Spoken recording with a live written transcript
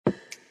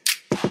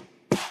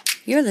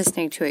You're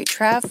listening to a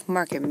Trav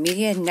Market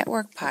Media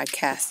Network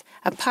podcast,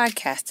 a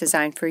podcast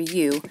designed for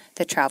you,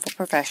 the travel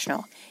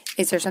professional.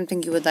 Is there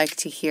something you would like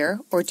to hear,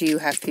 or do you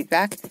have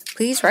feedback?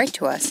 Please write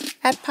to us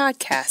at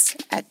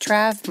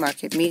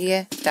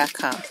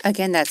podcasts@travmarketmedia.com.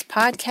 Again, that's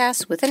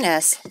podcast with an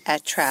S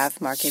at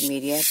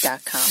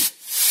travmarketmedia.com.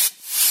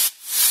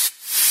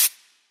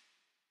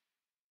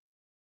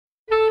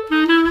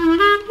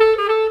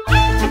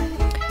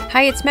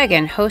 Hi, it's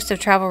Megan, host of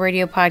Travel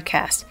Radio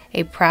Podcast,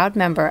 a proud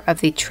member of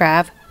the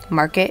Trav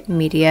Market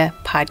Media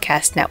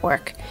Podcast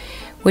Network.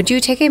 Would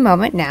you take a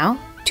moment now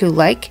to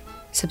like,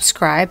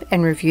 subscribe,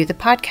 and review the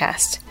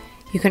podcast?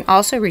 You can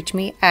also reach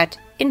me at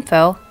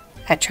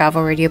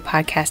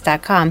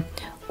info@travelradiopodcast.com,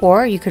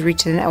 or you could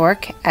reach the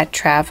network at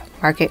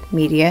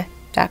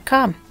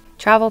travmarketmedia.com.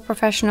 Travel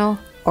professional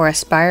or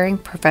aspiring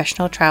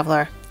professional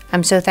traveler,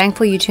 I'm so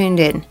thankful you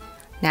tuned in.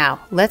 Now,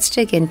 let's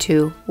dig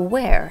into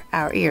where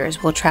our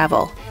ears will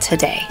travel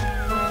today.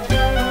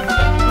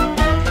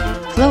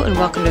 Hello and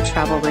welcome to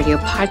Travel Radio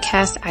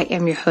Podcast. I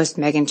am your host,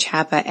 Megan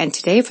Chapa, and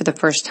today for the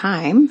first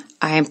time,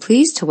 I am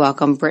pleased to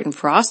welcome Britton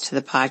Frost to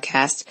the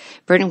podcast.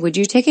 Britton, would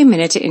you take a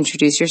minute to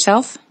introduce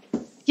yourself?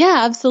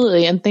 Yeah,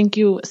 absolutely. And thank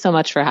you so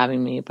much for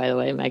having me, by the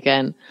way,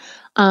 Megan.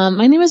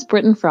 My name is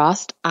Britton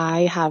Frost.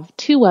 I have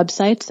two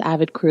websites,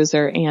 Avid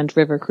Cruiser and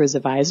River Cruise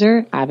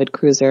Advisor. Avid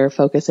Cruiser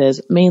focuses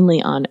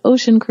mainly on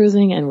ocean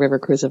cruising and River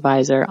Cruise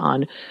Advisor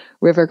on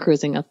river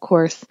cruising, of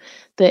course.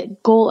 The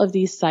goal of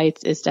these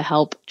sites is to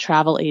help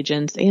travel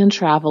agents and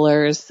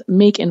travelers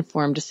make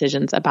informed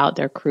decisions about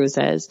their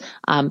cruises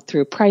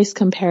through price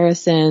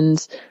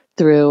comparisons,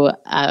 through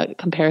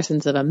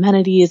comparisons of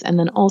amenities, and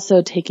then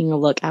also taking a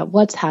look at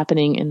what's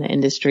happening in the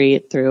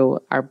industry through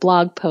our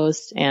blog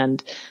posts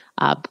and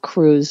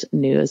cruise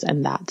news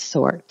and that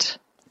sort.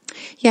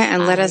 Yeah,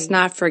 and let us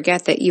not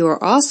forget that you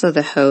are also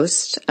the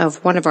host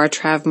of one of our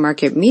Trav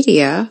Market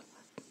Media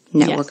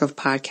network of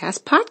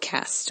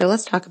podcasts. So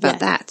let's talk about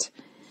that.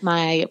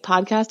 My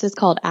podcast is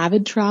called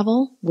Avid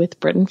Travel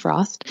with Britton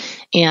Frost,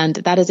 and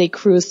that is a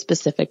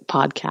cruise-specific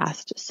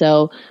podcast.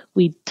 So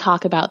we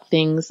talk about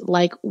things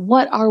like,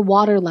 what are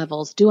water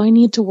levels? Do I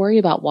need to worry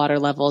about water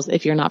levels?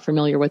 If you're not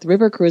familiar with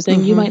river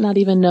cruising, you might not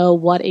even know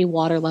what a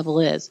water level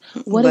is.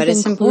 What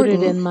is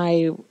included in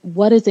my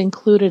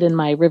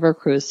river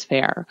cruise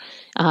fare?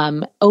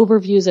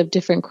 Overviews of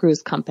different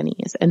cruise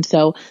companies. And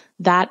so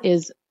that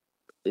is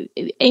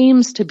it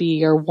aims to be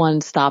your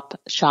one-stop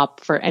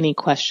shop for any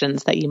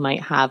questions that you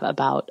might have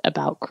about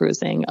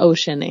cruising,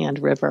 ocean and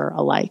river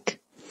alike.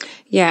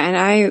 Yeah, and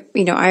I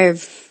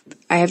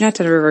have not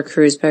done a river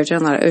cruise, but I've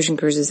done a lot of ocean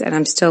cruises, and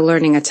I'm still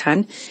learning a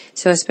ton.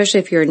 So especially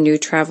if you're a new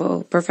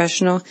travel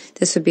professional,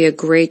 this would be a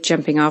great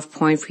jumping off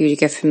point for you to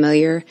get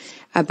familiar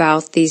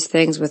about these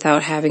things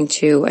without having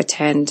to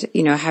attend,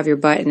 have your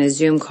butt in a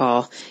Zoom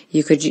call.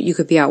 You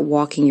could be out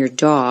walking your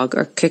dog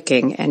or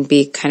cooking and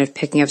be kind of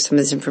picking up some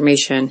of this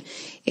information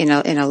in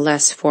a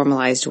less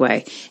formalized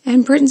way.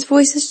 And Britton's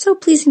voice is so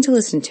pleasing to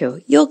listen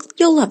to. You'll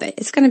love it.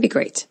 It's going to be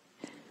great.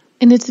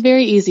 And it's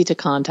very easy to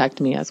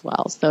contact me as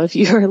well. So if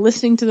you're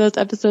listening to those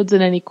episodes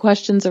and any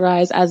questions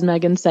arise, as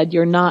Megan said,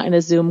 you're not in a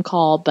Zoom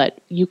call, but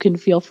you can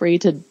feel free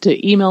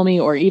to email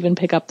me or even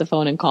pick up the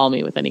phone and call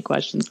me with any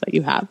questions that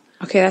you have.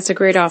 Okay, that's a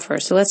great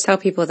offer. So let's tell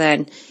people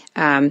then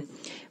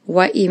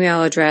what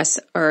email address,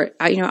 or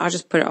I'll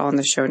just put it all in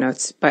the show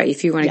notes. But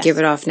if you want to give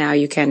it off now,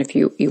 you can if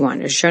you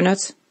want. There's show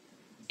notes.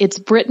 It's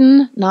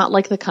Britton, not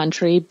like the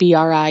country,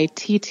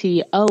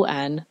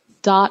 BRITTON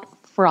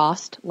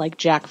 .Frost, like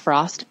Jack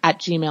Frost,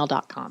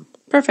 @gmail.com.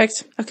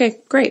 Perfect. Okay,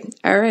 great.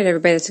 All right,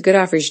 everybody, that's a good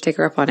offer. You should take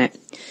her up on it.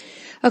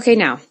 Okay,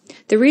 now,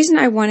 the reason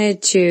I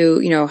wanted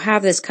to,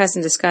 have this cuss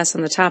and discuss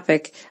on the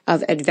topic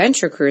of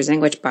adventure cruising,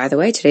 which, by the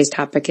way, today's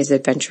topic is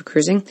adventure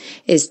cruising,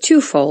 is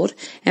twofold.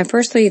 And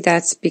firstly,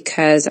 that's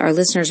because our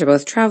listeners are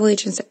both travel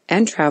agents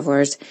and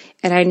travelers,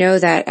 and I know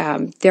that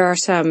there are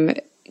some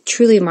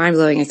truly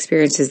mind-blowing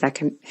experiences that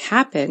can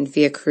happen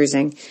via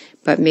cruising,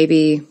 but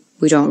maybe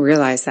we don't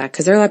realize that,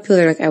 because there are a lot of people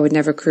that are like, I would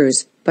never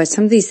cruise. But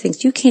some of these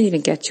things you can't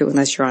even get to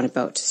unless you're on a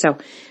boat. So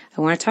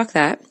I want to talk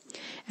that.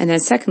 And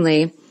then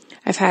secondly,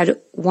 I've had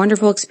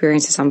wonderful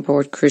experiences on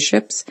board cruise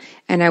ships,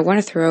 and I want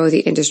to throw the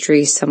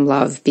industry some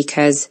love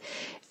because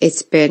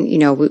it's been,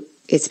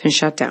 it's been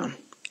shut down,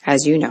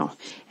 as you know.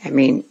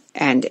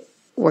 And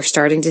we're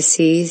starting to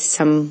see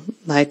some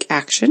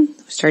action.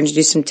 We're starting to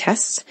do some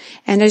tests,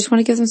 and I just want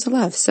to give them some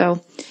love.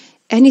 So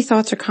any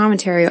thoughts or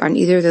commentary on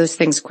either of those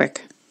things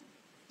quick?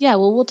 Yeah,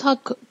 well, we'll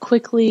talk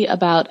quickly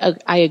about,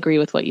 I agree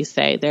with what you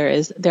say.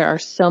 There are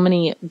so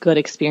many good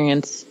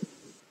experiences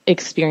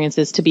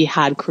to be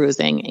had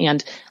cruising.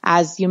 And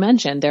as you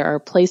mentioned, there are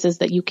places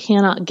that you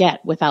cannot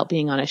get without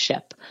being on a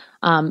ship.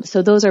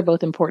 So those are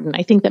both important.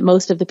 I think that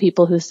most of the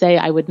people who say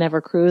I would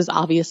never cruise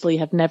obviously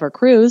have never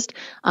cruised.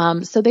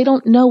 So they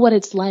don't know what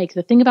it's like.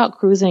 The thing about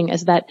cruising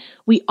is that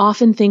we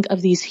often think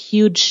of these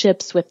huge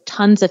ships with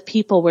tons of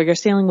people where you're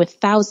sailing with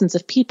thousands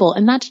of people,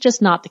 and that's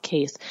just not the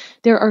case.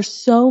 There are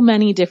so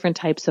many different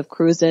types of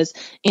cruises,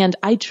 and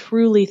I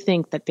truly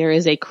think that there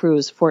is a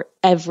cruise for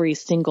every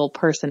single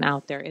person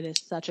out there. It is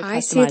such a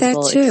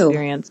customizable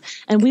experience.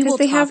 And we will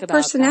talk about have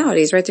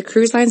personalities, right? The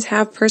cruise lines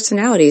have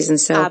personalities. And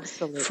so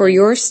Absolutely. For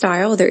your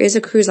style, there is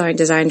a cruise line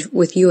designed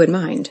with you in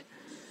mind.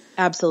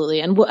 Absolutely.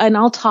 And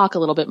I'll talk a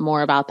little bit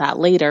more about that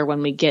later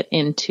when we get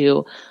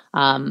into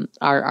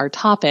our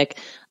topic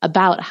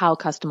about how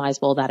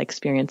customizable that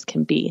experience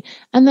can be.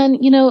 And then,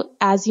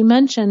 as you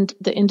mentioned,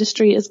 the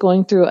industry is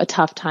going through a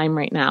tough time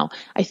right now.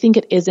 I think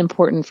it is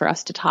important for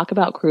us to talk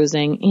about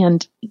cruising.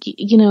 And,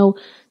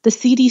 the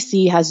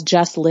CDC has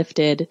just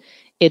lifted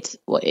at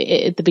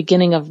the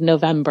beginning of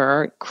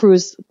November,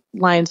 cruise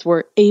lines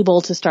were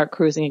able to start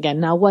cruising again.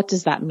 Now, what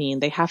does that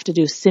mean? They have to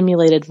do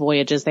simulated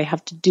voyages. They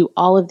have to do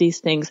all of these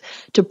things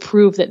to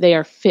prove that they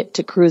are fit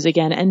to cruise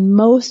again. And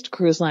most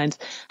cruise lines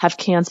have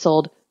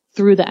canceled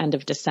through the end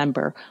of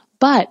December.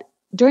 But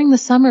during the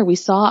summer, we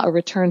saw a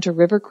return to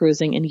river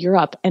cruising in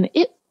Europe, and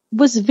it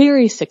was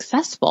very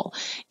successful.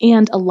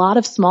 And a lot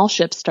of small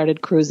ships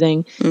started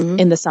cruising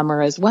in the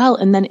summer as well.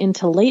 And then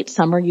into late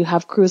summer, you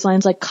have cruise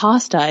lines like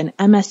Costa and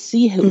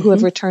MSC who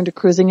have returned to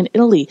cruising in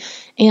Italy.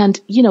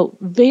 And,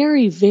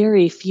 very,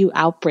 very few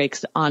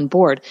outbreaks on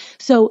board.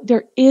 So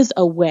there is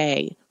a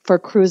way for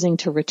cruising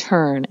to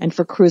return and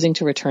for cruising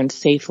to return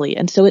safely.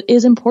 And so it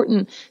is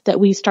important that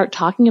we start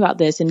talking about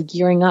this and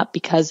gearing up,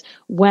 because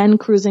when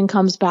cruising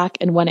comes back,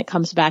 and when it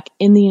comes back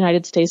in the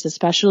United States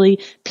especially,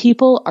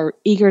 people are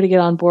eager to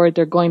get on board.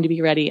 They're going to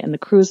be ready, and the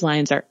cruise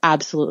lines are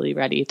absolutely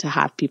ready to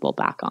have people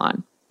back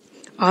on.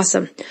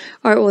 Awesome.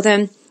 All right. Well,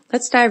 then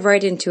let's dive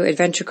right into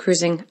adventure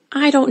cruising.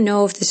 I don't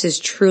know if this is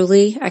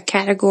truly a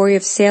category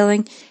of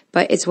sailing,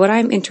 but it's what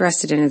I'm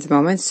interested in at the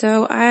moment.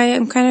 So I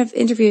am kind of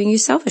interviewing you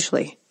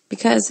selfishly,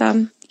 because,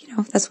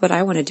 that's what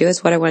I want to do.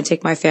 It's what I want to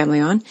take my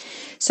family on.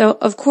 So,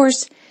 of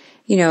course,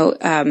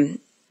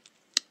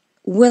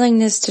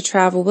 willingness to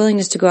travel,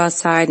 willingness to go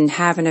outside and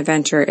have an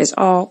adventure is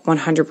all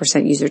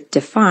 100% user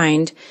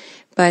defined.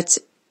 But,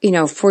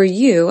 for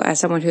you, as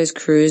someone who has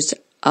cruised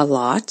a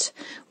lot,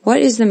 what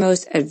is the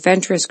most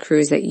adventurous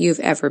cruise that you've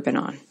ever been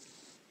on?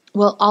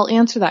 Well, I'll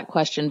answer that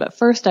question, but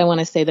first I want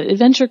to say that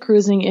adventure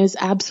cruising is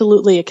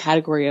absolutely a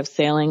category of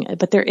sailing,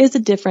 but there is a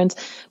difference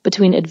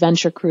between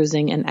adventure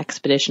cruising and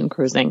expedition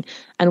cruising.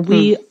 And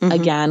we,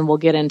 again, we'll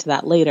get into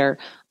that later.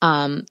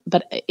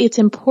 But it's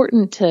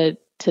important to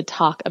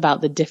talk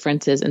about the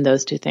differences in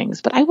those two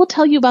things. But I will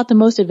tell you about the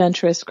most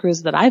adventurous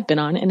cruise that I've been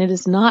on, and it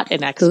is not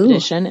an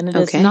expedition, and it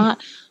is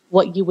not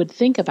what you would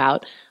think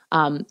about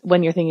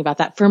when you're thinking about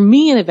that. For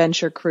me, an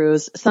adventure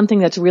cruise, something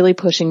that's really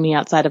pushing me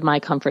outside of my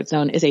comfort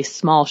zone, is a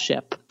small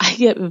ship. I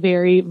get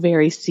very,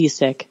 very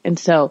seasick. And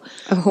so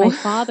my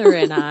father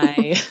and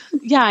I,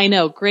 yeah, I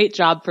know, great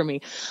job for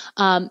me.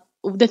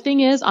 The thing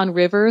is, on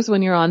rivers,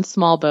 when you're on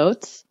small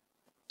boats,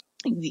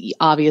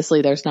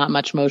 obviously there's not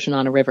much motion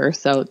on a river,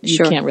 so you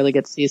can't really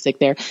get seasick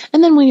there.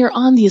 And then when you're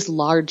on these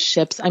large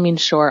ships,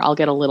 sure, I'll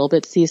get a little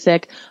bit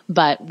seasick,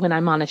 but when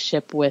I'm on a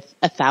ship with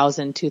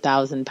 1,000,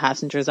 2,000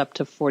 passengers, up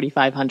to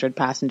 4,500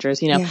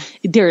 passengers,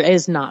 there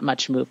is not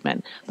much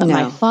movement. But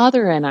my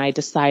father and I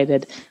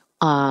decided,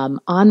 on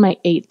my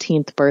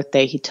 18th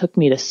birthday, he took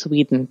me to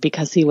Sweden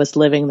because he was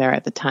living there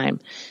at the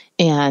time.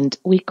 And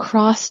we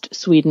crossed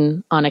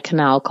Sweden on a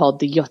canal called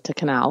the Göta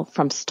Canal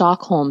from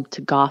Stockholm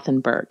to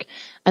Gothenburg.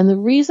 And the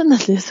reason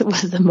that this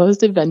was the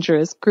most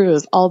adventurous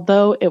cruise,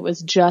 although it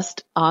was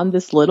just on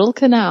this little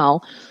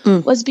canal,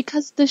 was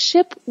because the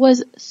ship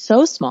was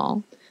so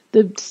small.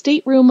 The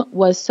stateroom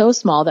was so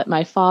small that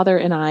my father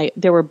and I,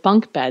 there were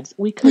bunk beds.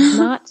 We could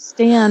not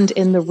stand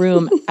in the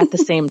room at the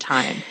same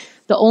time.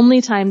 The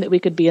only time that we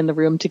could be in the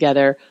room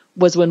together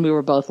was when we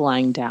were both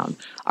lying down.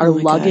 Our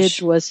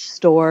luggage was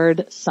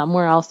stored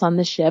somewhere else on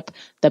the ship.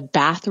 The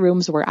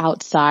bathrooms were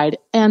outside.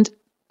 And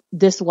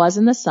this was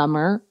in the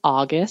summer,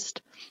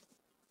 August,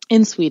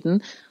 in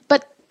Sweden.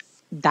 But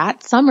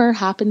that summer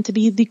happened to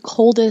be the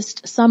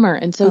coldest summer.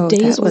 And so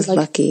days was like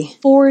lucky.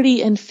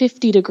 40 and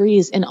 50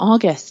 degrees in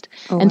August.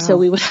 So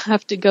we would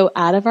have to go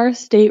out of our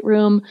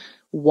stateroom,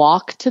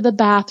 walk to the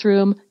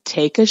bathroom,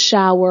 take a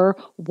shower,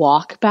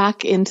 walk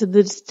back into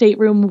the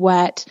stateroom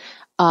wet.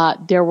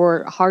 There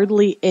were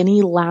hardly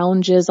any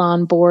lounges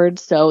on board,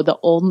 so the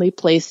only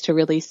place to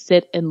really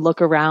sit and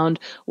look around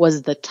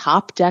was the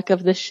top deck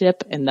of the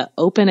ship in the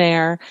open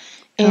air.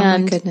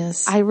 And my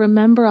goodness. I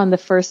remember on the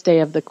first day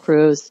of the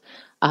cruise,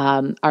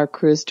 our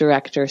cruise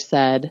director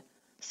said,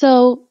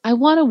 "So I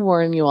want to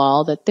warn you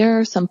all that there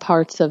are some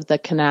parts of the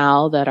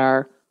canal that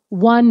are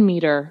 1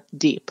 meter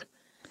deep.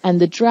 And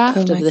the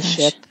draft of the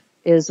ship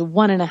is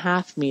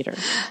 1.5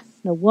 meters."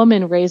 And a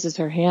woman raises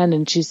her hand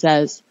and she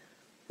says,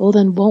 "Well,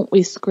 then won't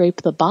we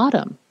scrape the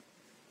bottom?"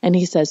 And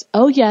he says,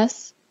 "Oh,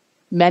 yes,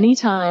 many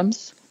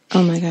times."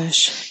 Oh my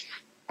gosh.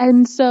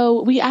 And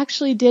so we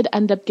actually did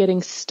end up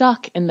getting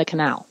stuck in the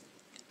canal.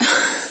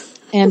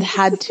 and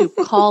had to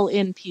call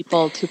in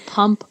people to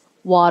pump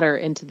water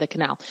into the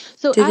canal.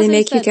 So did they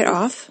make you get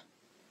off?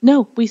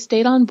 No, we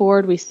stayed on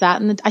board. We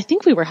sat I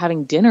think we were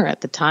having dinner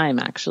at the time,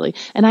 actually.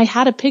 And I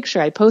had a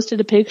picture. I posted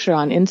a picture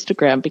on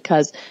Instagram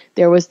because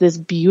there was this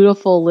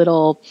beautiful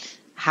little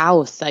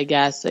house, I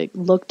guess. It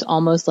looked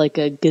almost like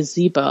a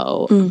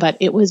gazebo, but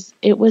it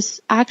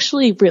was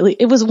actually really,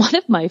 it was one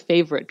of my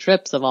favorite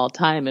trips of all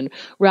time. And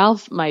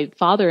Ralph, my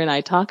father, and I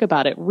talk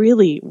about it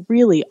really,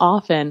 really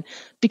often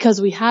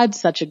because we had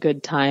such a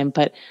good time,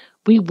 but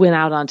we went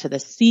out onto the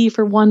sea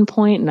for one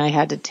point and I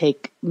had to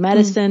take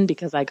medicine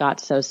because I got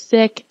so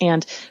sick.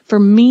 And for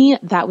me,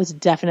 that was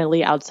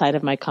definitely outside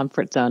of my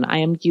comfort zone.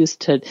 I am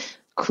used to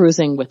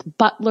cruising with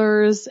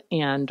butlers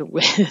and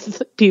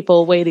with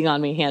people waiting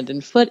on me hand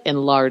and foot in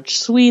large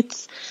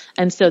suites.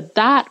 And so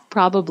that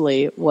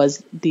probably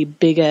was the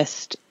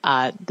biggest,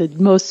 the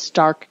most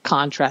stark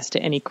contrast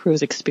to any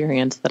cruise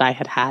experience that I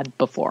had had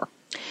before.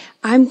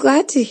 I'm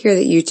glad to hear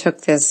that you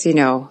took this,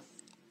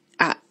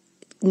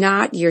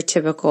 not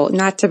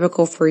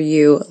typical for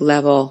you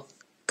level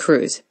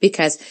cruise,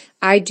 because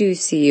I do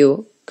see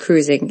you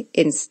cruising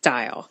in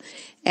style.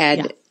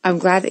 And I'm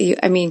glad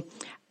that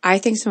I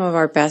think some of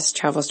our best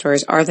travel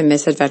stories are the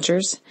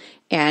misadventures.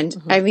 And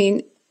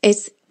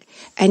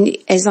and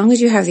as long as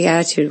you have the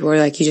attitude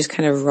where you just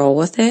kind of roll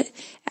with it.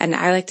 And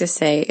I like to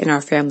say in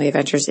our family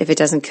adventures, if it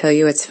doesn't kill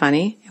you, it's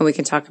funny and we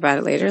can talk about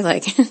it later.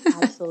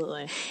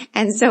 Absolutely.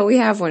 And so we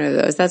have one of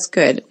those. That's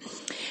good.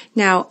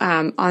 Now,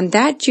 on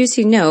that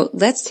juicy note,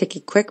 let's take a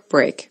quick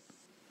break.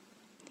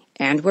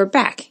 And we're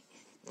back.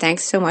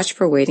 Thanks so much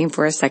for waiting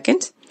for a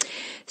second.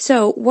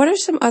 So what are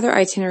some other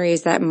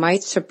itineraries that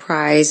might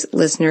surprise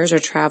listeners or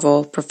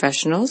travel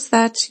professionals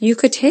that you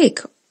could take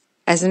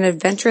as an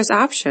adventurous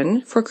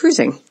option for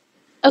cruising?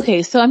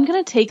 Okay, so I'm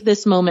going to take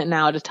this moment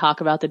now to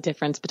talk about the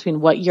difference between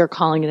what you're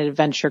calling an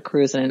adventure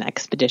cruise and an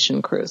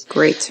expedition cruise.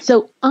 Great.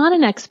 So on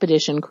an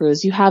expedition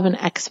cruise, you have an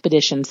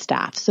expedition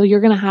staff. So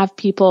you're going to have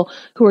people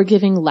who are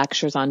giving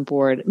lectures on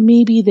board.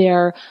 Maybe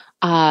they're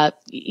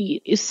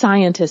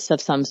scientists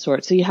of some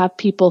sort. So you have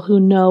people who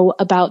know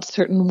about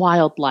certain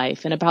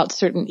wildlife and about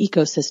certain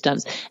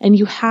ecosystems. And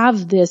you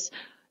have this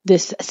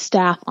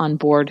staff on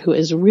board who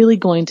is really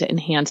going to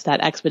enhance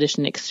that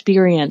expedition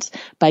experience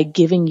by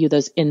giving you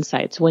those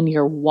insights when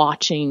you're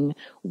watching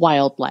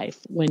wildlife,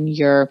 when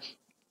you're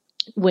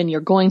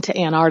going to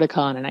Antarctica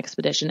on an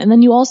expedition. And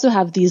then you also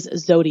have these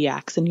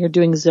Zodiacs and you're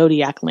doing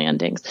Zodiac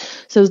landings.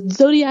 So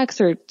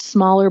Zodiacs are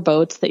smaller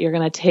boats that you're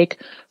going to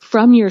take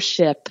from your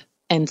ship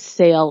and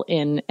sail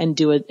in and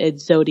do a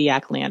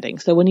Zodiac landing.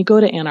 So when you go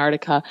to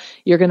Antarctica,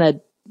 you're going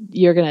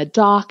to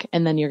dock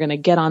and then you're going to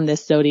get on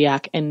this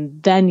Zodiac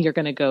and then you're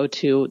going to go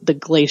to the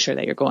glacier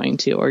that you're going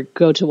to or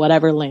go to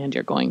whatever land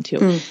you're going to.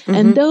 Mm-hmm.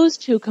 And those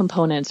two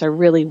components are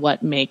really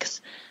what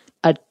makes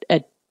a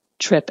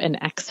trip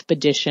an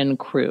expedition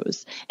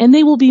cruise. And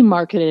they will be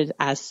marketed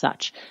as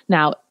such.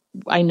 Now,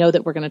 I know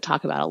that we're going to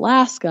talk about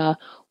Alaska.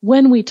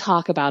 When we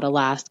talk about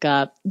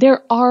Alaska,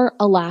 there are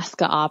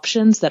Alaska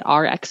options that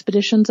are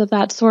expeditions of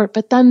that sort,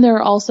 but then there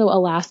are also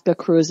Alaska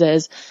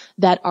cruises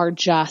that are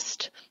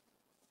just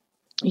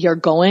you're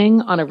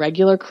going on a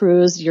regular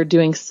cruise, you're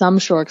doing some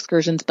shore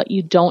excursions, but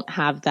you don't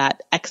have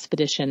that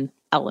expedition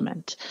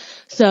element.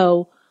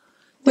 So,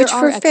 which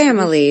for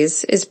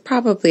families is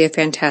probably a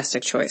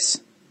fantastic choice.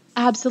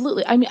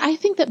 Absolutely. I mean, I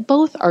think that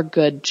both are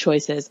good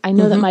choices. I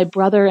know that my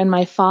brother and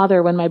my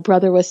father, when my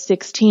brother was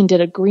 16, did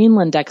a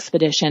Greenland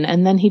expedition,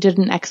 and then he did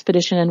an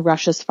expedition in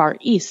Russia's Far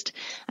East.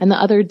 And the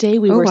other day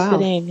we were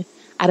sitting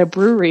at a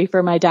brewery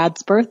for my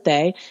dad's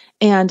birthday,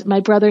 and my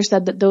brother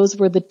said that those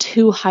were the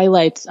two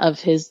highlights of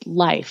his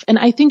life. And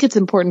I think it's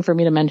important for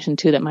me to mention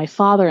too that my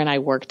father and I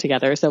work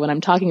together. So when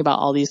I'm talking about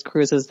all these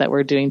cruises that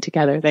we're doing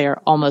together, they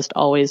are almost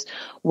always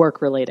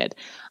work related.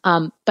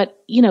 But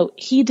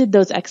he did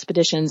those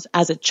expeditions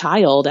as a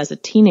child, as a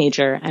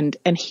teenager, and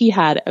he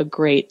had a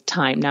great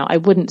time. Now, I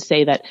wouldn't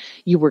say that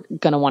you were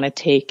going to want to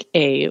take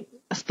a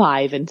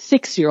 5 and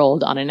 6 year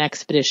old on an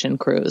expedition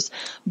cruise,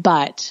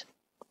 but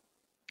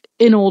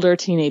an older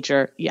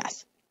teenager,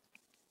 yes.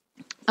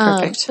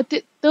 Perfect.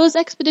 But those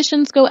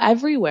expeditions go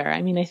everywhere.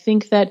 I mean, I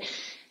think that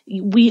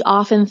we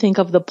often think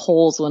of the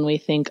poles when we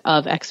think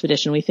of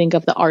expedition. We think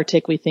of the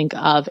Arctic, we think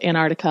of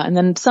Antarctica, and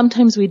then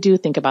sometimes we do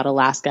think about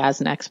Alaska as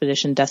an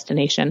expedition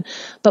destination.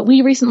 But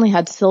we recently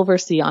had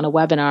Silversea on a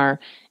webinar,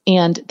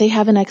 and they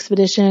have an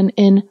expedition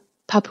in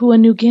Papua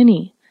New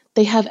Guinea.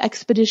 They have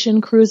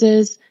expedition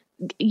cruises,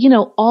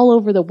 all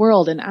over the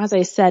world. And as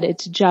I said,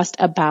 it's just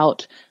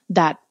about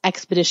that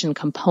expedition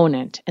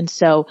component. And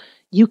so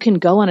you can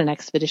go on an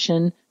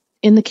expedition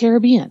in the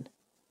Caribbean.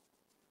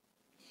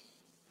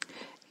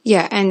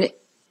 Yeah. And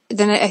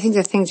then I think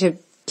the thing to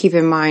keep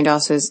in mind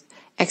also is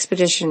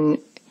expedition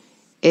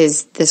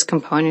is this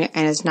component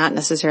and it's not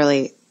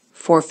necessarily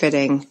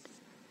forfeiting,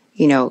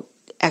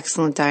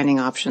 excellent dining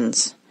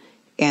options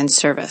and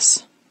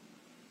service.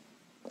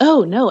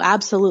 Oh, no,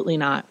 absolutely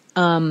not.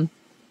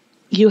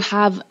 You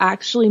have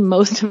actually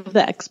most of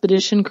the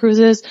expedition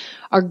cruises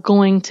are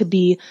going to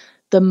be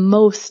the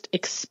most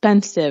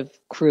expensive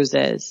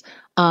cruises.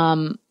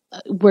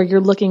 where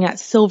you're looking at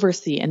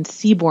Silversea and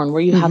Seabourn,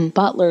 where you have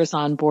butlers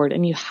on board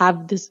and you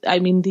have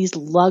these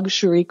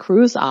luxury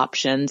cruise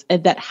options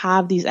that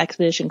have these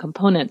expedition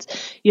components.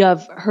 You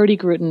have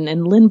Hurtigruten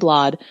and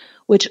Lindblad,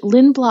 which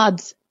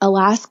Lindblad's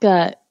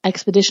Alaska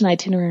expedition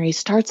itinerary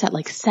starts at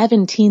like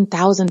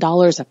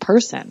 $17,000 a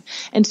person.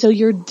 And so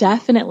you're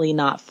definitely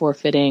not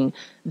forfeiting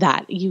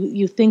that.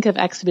 You think of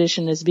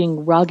expedition as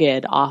being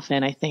rugged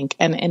often, I think,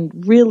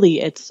 and really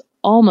it's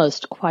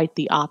almost quite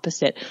the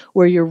opposite,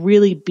 where you're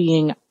really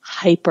being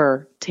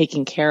hyper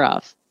taken care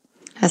of.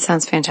 That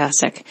sounds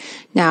fantastic.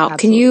 Now,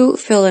 Absolutely. Can you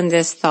fill in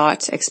this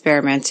thought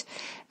experiment?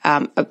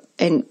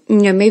 And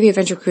maybe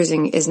adventure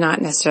cruising is not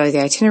necessarily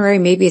the itinerary.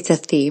 Maybe it's a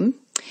theme.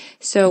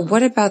 So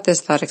what about this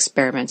thought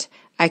experiment?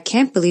 I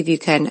can't believe you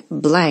can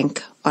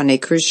blank on a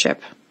cruise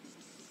ship.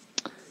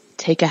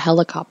 Take a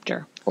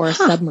helicopter or a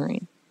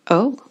submarine.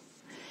 Oh,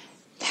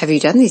 have you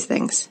done these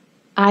things?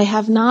 I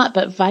have not,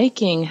 but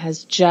Viking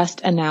has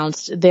just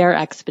announced their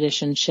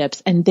expedition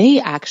ships, and they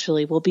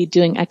actually will be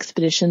doing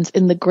expeditions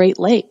in the Great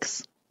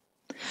Lakes.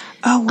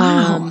 Oh,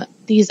 wow.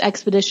 These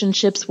expedition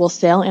ships will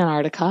sail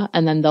Antarctica,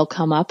 and then they'll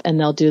come up and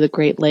they'll do the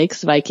Great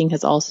Lakes. Viking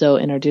has also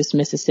introduced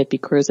Mississippi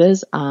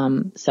cruises.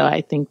 So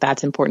I think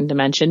that's important to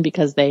mention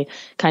because they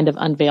kind of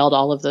unveiled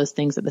all of those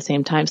things at the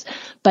same times.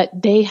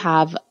 But they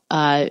have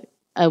a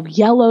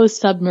yellow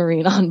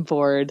submarine on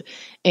board,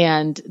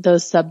 and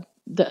those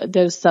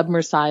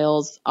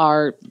submersiles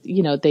are,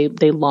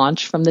 they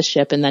launch from the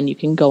ship and then you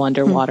can go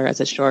underwater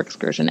as a shore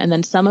excursion. And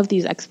then some of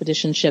these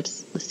expedition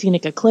ships, the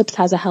Scenic Eclipse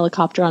has a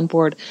helicopter on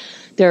board.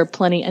 There are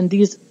plenty, and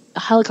these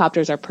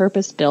helicopters are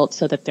purpose built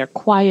so that they're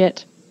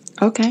quiet.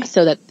 Okay.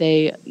 So that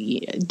they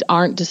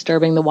aren't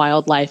disturbing the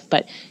wildlife,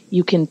 but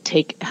you can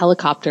take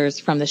helicopters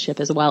from the ship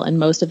as well. And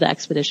most of the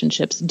expedition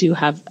ships do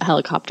have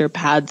helicopter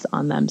pads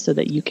on them so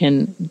that you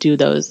can do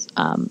those,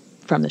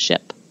 from the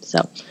ship.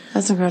 So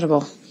that's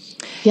incredible.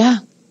 Yeah.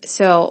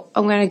 So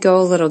I'm going to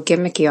go a little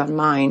gimmicky on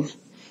mine.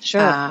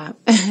 Sure.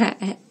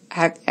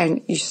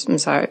 I'm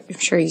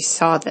sure you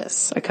saw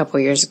this a couple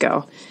years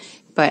ago,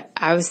 but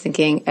I was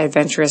thinking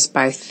adventurous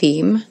by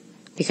theme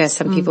because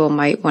some people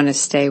might want to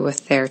stay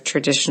with their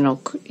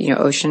traditional,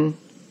 ocean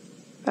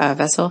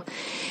vessel.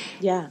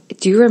 Yeah.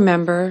 Do you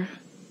remember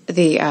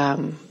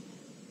there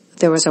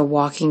was a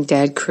Walking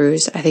Dead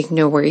cruise? I think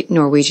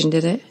Norwegian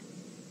did it.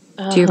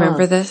 Do you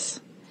remember this?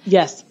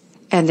 Yes.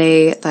 And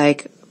they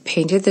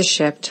painted the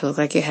ship to look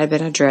like it had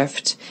been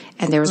adrift,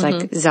 and there was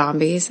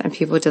zombies, and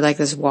people did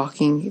this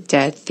Walking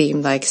Dead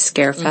themed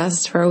scare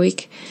fest for a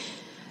week.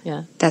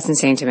 Yeah. That's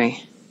insane to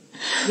me.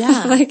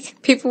 Yeah.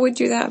 People would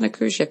do that on a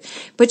cruise ship.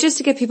 But just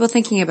to get people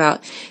thinking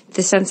about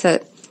the sense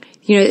that,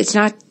 it's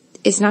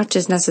not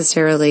just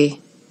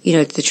necessarily,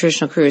 the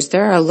traditional cruise.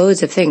 There are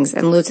loads of things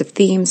and loads of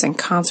themes and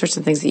concerts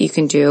and things that you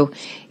can do,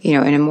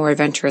 in a more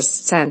adventurous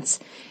sense.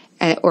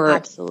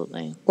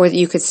 Absolutely. Or that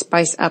you could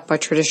spice up a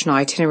traditional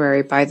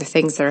itinerary by the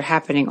things that are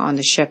happening on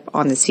the ship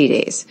on the sea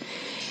days.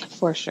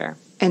 For sure.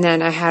 And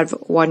then I have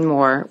one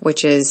more,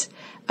 which is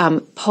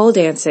pole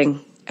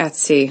dancing at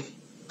sea.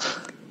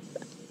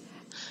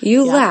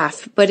 You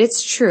laugh, but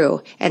it's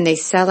true, and they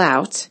sell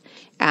out.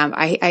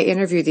 I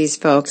interviewed these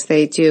folks.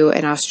 They do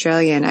an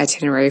Australian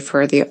itinerary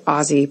for the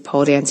Aussie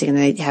pole dancing, and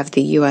they have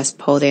the U.S.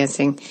 pole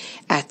dancing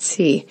at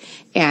sea.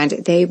 And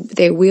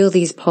they wheel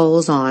these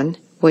poles on,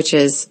 which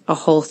is a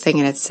whole thing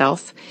in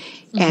itself.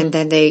 And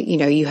then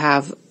you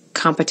have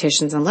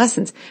competitions and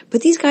lessons.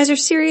 But these guys are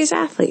serious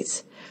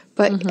athletes.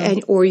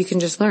 Or you can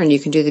just learn. You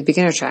can do the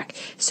beginner track.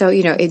 So,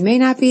 it may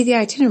not be the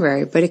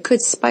itinerary, but it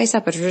could spice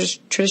up a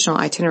traditional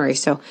itinerary.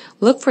 So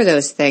look for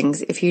those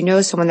things. If you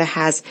know someone that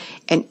has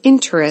an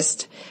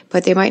interest,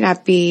 but they might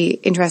not be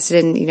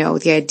interested in,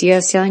 the idea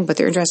of sailing, but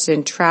they're interested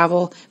in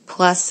travel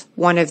plus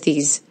one of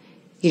these,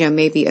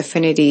 maybe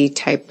affinity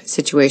type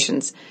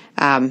situations.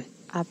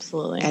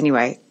 Absolutely.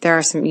 Anyway, there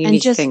are some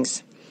unique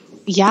things.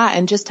 Yeah.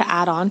 And just to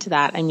add on to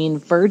that,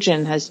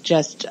 Virgin has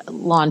just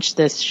launched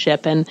this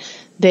ship, and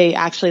they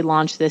actually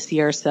launched this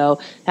year, so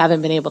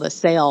haven't been able to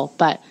sail,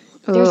 but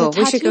there's a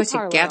tattoo we should go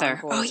parlor together.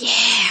 Oh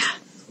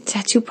yeah.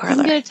 Tattoo parlor.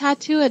 You can get a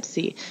tattoo at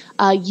sea.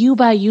 You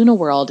by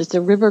Uniworld. It's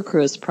a river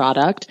cruise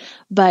product,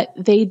 but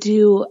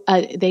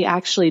they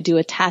actually do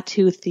a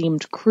tattoo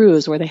themed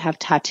cruise where they have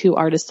tattoo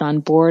artists on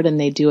board, and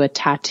they do a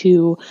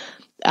tattoo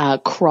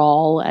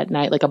crawl at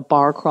night, like a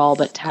bar crawl,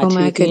 but tattoo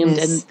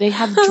themed. And they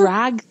have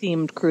drag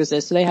themed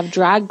cruises. So they have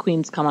drag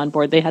queens come on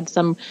board. They had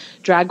some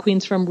drag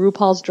queens from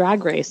RuPaul's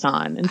Drag Race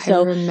on. And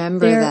so I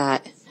remember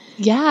that.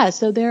 Yeah.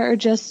 So there are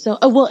just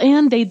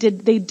and they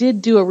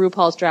did do a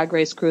RuPaul's Drag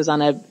Race cruise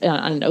on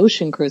an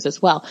ocean cruise as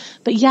well.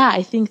 But yeah,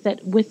 I think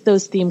that with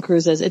those theme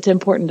cruises, it's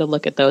important to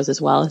look at those as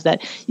well, is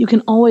that you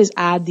can always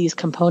add these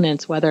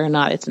components, whether or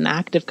not it's an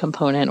active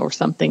component or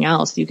something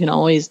else. You can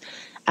always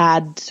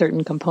add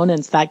certain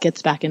components. That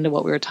gets back into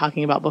what we were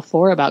talking about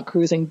before about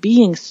cruising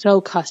being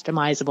so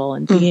customizable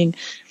and being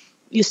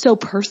so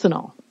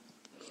personal.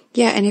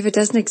 Yeah, and if it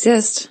doesn't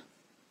exist,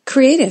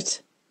 create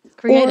it.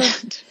 Create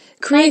it.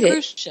 Create a it.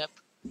 Cruise ship.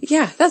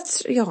 Yeah,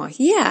 that's,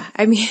 yeah.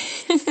 I mean,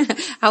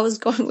 I was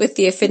going with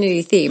the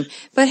affinity theme,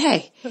 but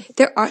hey,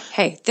 there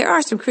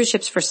are some cruise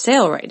ships for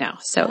sale right now.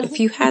 So if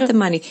you had the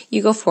money,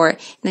 you go for it,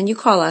 and then you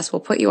call us. We'll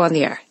put you on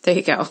the air. There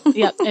you go.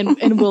 Yep.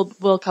 And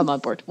we'll come on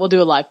board. We'll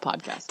do a live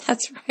podcast.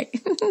 That's right.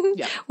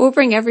 Yeah. We'll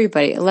bring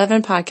everybody.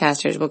 11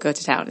 podcasters will go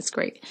to town. It's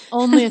great.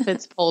 Only if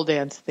it's pole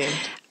dance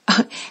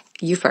themed.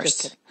 You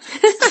first.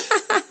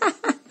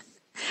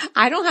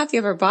 I don't have the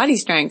upper body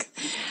strength,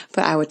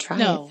 but I would try it.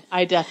 No,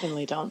 I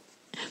definitely don't.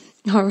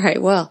 All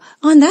right. Well,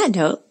 on that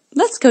note,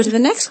 let's go to the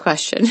next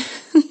question.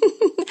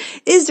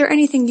 Is there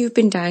anything you've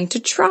been dying to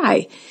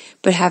try,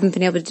 but haven't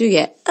been able to do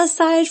yet,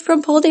 aside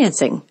from pole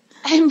dancing?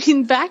 I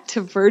mean, back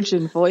to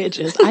Virgin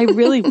Voyages, I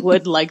really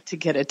would like to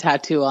get a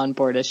tattoo on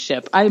board a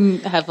ship. I'm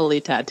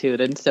heavily tattooed,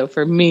 and so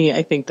for me,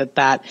 I think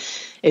that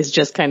is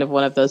just kind of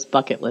one of those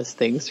bucket list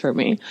things for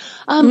me.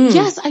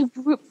 Yes,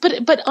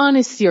 but on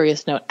a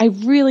serious note,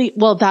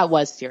 that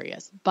was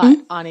serious, but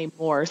on a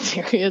more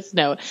serious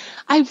note,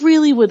 I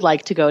really would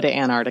like to go to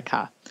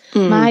Antarctica.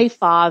 My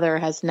father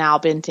has now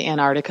been to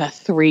Antarctica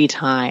 3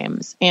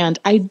 times, and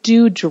I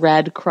do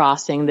dread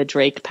crossing the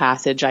Drake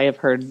Passage. I have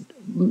heard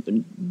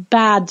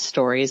bad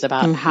stories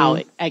about how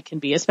it can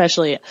be,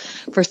 especially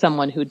for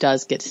someone who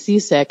does get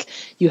seasick.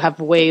 You have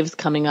waves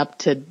coming up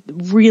to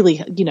really,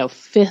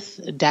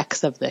 5th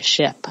decks of the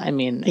ship. I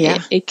mean,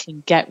 it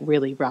can get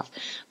really rough,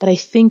 but I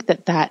think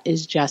that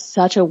is just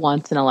such a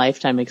once in a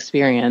lifetime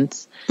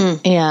experience.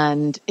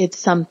 And it's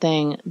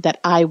something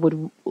that I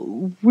would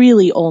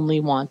really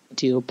only want to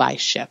do by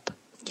ship.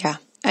 Yeah,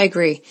 I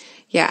agree.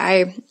 Yeah,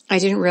 I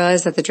didn't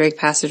realize that the Drake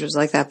Passage was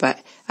like that,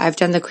 but I've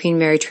done the Queen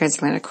Mary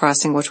Transatlantic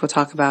Crossing, which we'll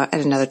talk about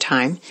at another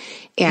time.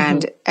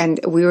 And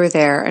we were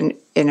there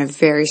in a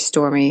very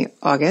stormy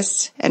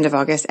end of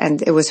August,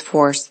 and it was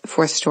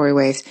fourth story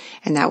waves,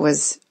 and that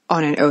was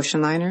on an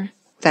ocean liner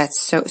that's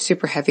so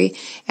super heavy.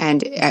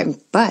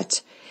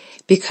 But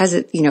because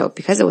it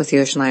was the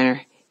ocean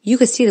liner, you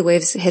could see the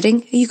waves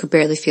hitting, you could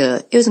barely feel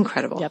it. It was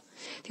incredible. Yep.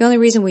 The only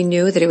reason we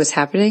knew that it was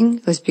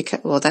happening was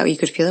that you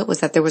could feel it,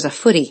 was that there was a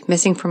footy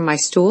missing from my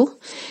stool.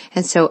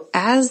 And so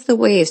as the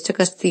waves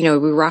took us, we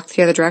rocked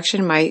the other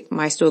direction,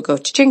 my stool would go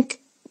cha-chink,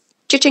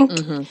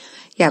 cha-chink.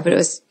 Yeah, but it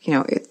was,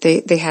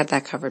 they had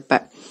that covered.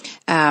 But,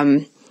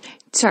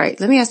 sorry,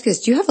 let me ask you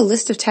this. Do you have a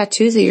list of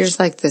tattoos that you're just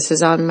like, this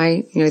is on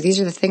my, these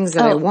are the things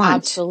that I want?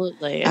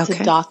 Absolutely. It's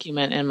a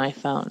document in my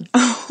phone.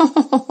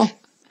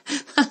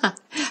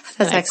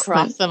 That's I excellent.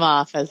 cross them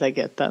off as I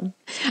get them.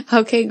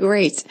 Okay,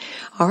 great.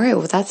 All right.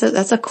 Well, that's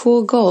a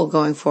cool goal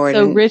going forward.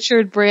 So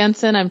Richard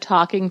Branson, I'm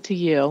talking to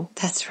you.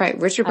 That's right.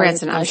 Richard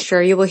Branson. I'm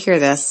sure you will hear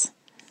this.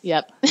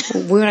 Yep.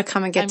 We want to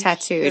come and get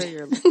tattooed. Sure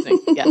you're listening.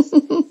 Yes.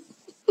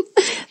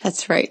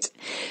 That's right.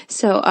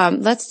 So,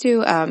 let's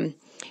do,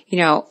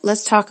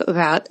 let's talk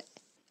about,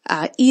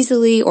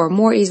 easily or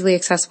more easily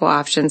accessible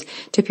options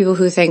to people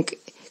who think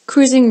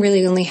cruising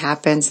really only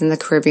happens in the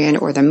Caribbean,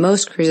 or the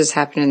most cruises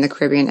happen in the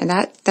Caribbean. And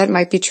that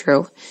might be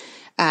true.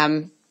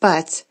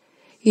 But,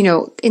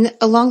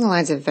 along the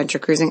lines of adventure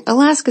cruising,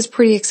 Alaska is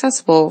pretty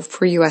accessible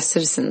for U.S.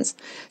 citizens.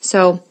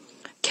 So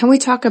can we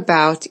talk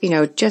about,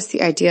 just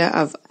the idea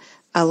of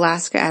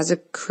Alaska as a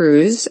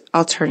cruise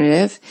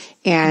alternative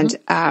and,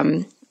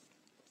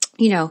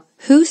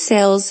 who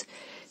sails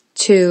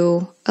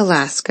to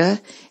Alaska?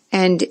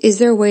 And is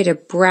there a way to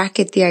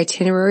bracket the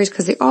itineraries?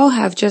 Because they all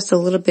have just a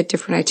little bit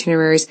different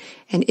itineraries.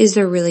 And is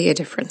there really a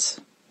difference?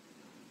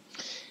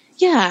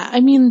 Yeah.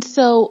 I mean,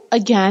 so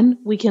again,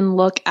 we can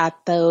look at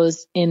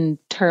those in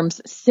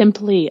terms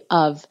simply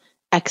of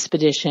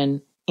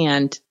expedition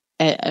and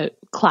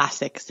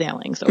classic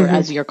sailings, or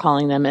as you're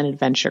calling them, an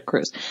adventure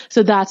cruise.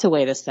 So that's a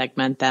way to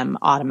segment them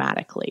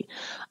automatically.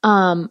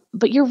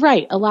 But you're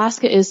right.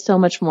 Alaska is so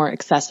much more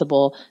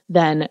accessible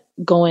than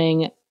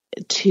going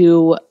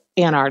to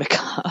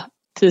Antarctica,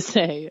 to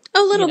say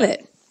a little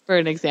bit, for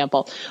an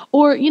example.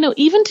 Or,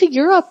 even to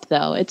Europe,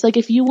 though. It's like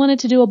if you wanted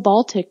to do a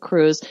Baltic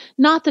cruise,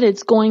 not that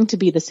it's going to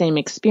be the same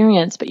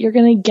experience, but you're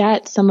going to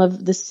get some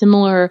of the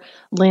similar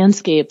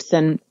landscapes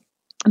and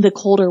the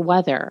colder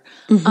weather.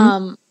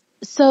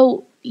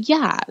 So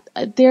yeah,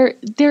 there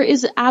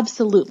is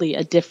absolutely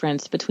a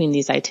difference between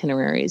these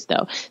itineraries,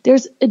 though.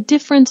 There's a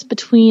difference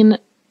between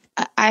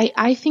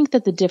I think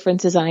that the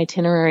differences on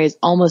itineraries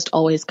almost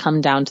always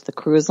come down to the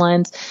cruise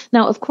lines.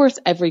 Now, of course,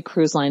 every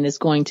cruise line is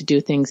going to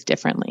do things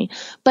differently,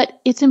 but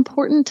it's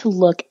important to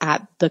look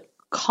at the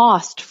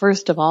cost,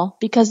 first of all,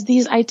 because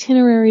these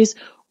itineraries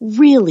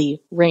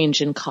really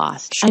range in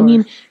cost. Sure. I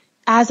mean,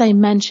 as I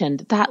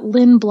mentioned, that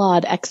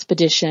Lindblad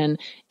expedition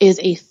is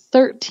a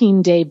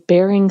 13-day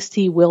Bering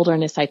Sea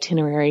wilderness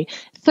itinerary.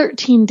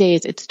 13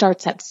 days, it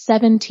starts at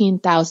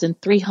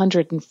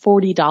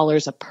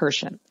 $17,340 a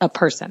person.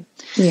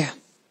 Yeah.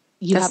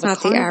 That's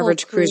not the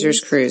average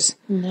cruiser's cruise.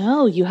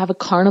 No, you have a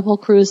Carnival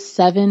cruise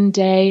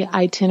 7-day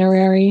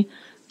itinerary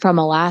from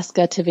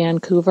Alaska to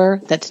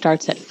Vancouver that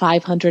starts at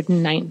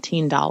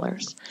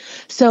 $519.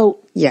 So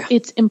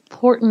it's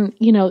important,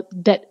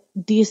 that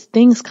these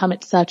things come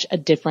at such a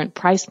different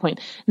price point.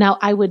 Now,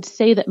 I would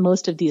say that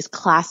most of these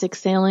classic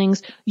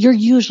sailings, you're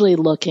usually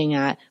looking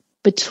at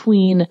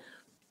between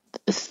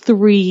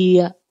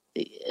 $1,500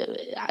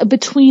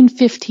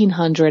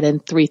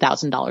 and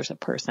 $3,000 a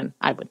person,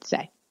 I would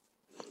say.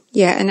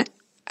 Yeah. And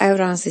I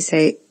would honestly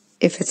say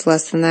if it's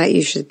less than that,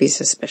 you should be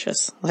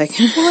suspicious. Well, and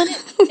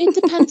it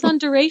depends on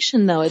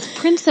duration though. It's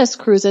Princess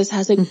Cruises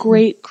has a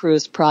great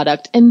cruise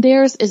product, and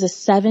theirs is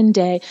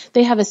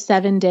they have a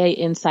 7-day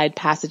inside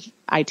passage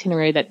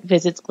itinerary that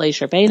visits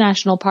Glacier Bay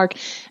National Park,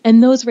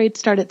 and those rates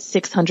start at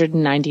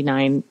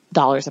 $699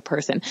 a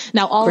person.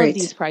 Now, all of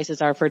these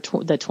prices are for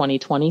the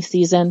 2020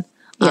 season.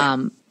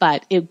 Yeah.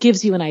 But it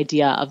gives you an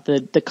idea of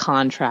the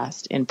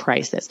contrast in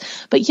prices.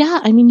 But yeah,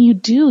 I mean,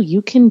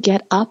 you can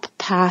get up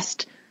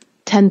past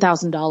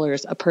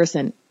 $10,000 a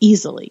person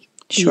easily.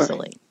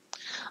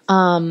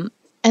 And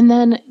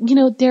then,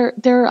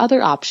 there are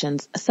other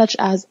options such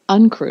as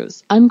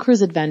Uncruise.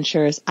 Uncruise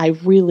Adventures. I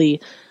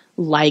really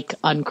like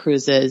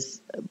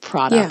Uncruise's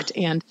product,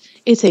 and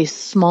it's a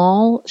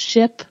small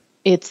ship.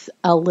 It's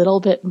a little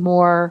bit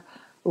more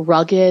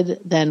rugged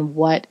than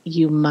what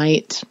you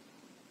might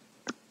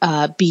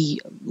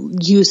be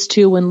used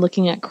to when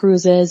looking at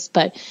cruises,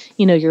 but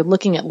you're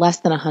looking at less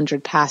than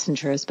 100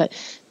 passengers, but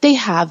they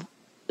have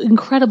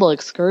incredible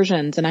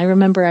excursions. And I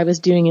remember I was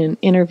doing an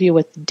interview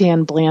with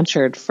Dan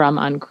Blanchard from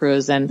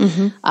Uncruise, and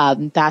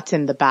that's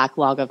in the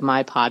backlog of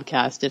my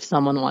podcast if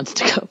someone wants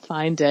to go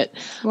find it.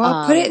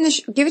 Well, put it in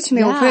give it to me.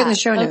 Yeah, we'll put it in the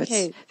show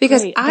notes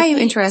because I am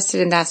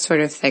interested in that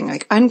sort of thing,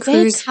 like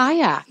Uncruise.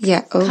 Kayak.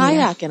 Yeah.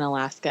 Kayak in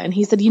Alaska. And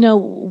he said,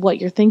 what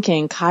you're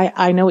thinking,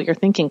 I know what you're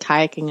thinking,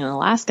 kayaking in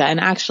Alaska. And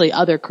actually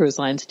other cruise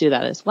lines do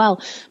that as well.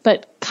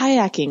 But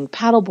kayaking,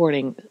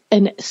 paddleboarding,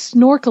 and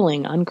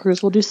snorkeling.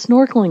 Uncruise will do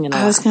snorkeling in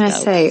Alaska. I was going to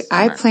say,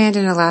 I planned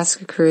an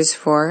Alaska cruise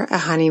for a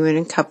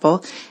honeymoon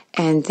couple,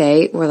 and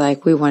they were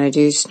like, we want to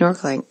do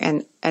snorkeling.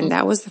 And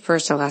that was the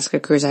first Alaska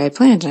cruise I had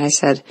planned. And I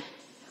said,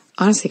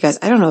 honestly, guys,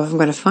 I don't know if I'm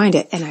going to find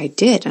it. And I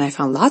did. And I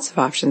found lots of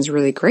options,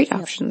 really great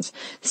options.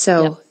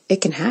 So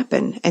it can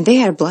happen. And they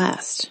had a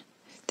blast.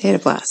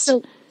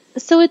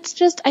 So it's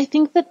just, I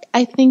think that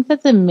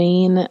the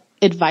main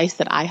advice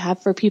that I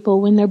have for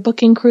people when they're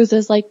booking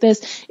cruises like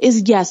this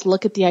is, yes,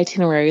 look at the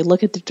itinerary,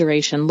 look at the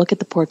duration, look at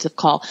the ports of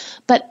call.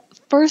 But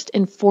first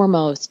and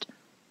foremost,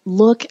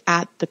 look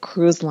at the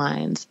cruise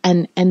lines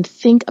and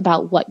think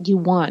about what you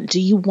want. Do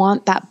you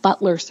want that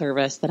butler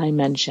service that I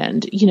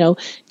mentioned?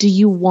 Do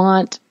you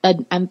want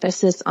an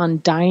emphasis on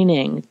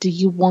dining? Do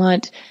you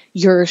want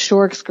your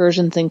shore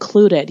excursions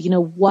included?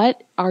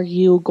 What are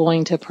you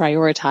going to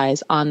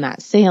prioritize on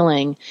that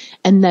sailing,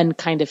 and then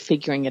kind of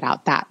figuring it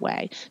out that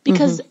way?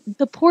 Because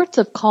the ports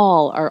of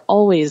call are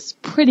always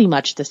pretty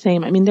much the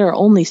same. I mean, there are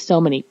only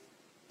so many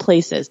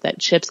places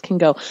that ships can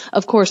go.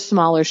 Of course,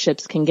 smaller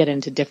ships can get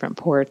into different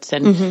ports,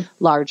 and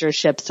larger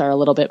ships are a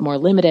little bit more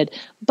limited.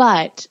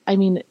 But I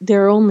mean,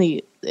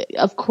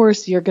 of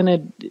course, you're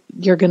going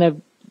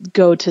to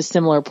go to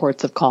similar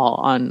ports of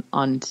call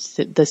on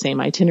the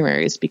same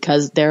itineraries,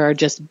 because there are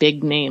just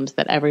big names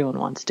that everyone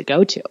wants to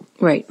go to.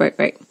 Right.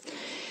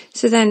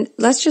 So then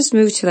let's just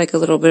move to like a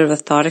little bit of a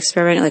thought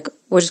experiment. Like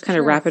we'll just kind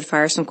of rapid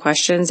fire some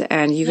questions,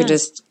 and you can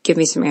just give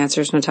me some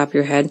answers on the top of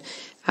your head.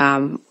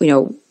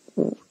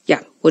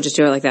 We'll just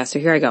do it like that. So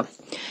here I go.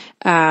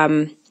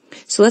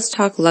 So let's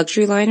talk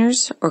luxury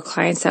liners or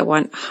clients that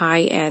want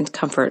high-end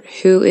comfort.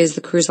 Who is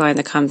the cruise line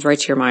that comes right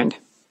to your mind?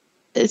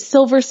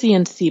 Silversea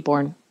and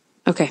Seabourn.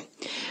 Okay.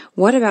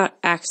 What about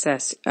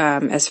access,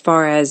 as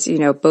far as,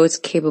 boats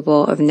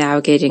capable of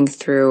navigating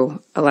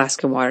through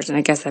Alaskan waters? And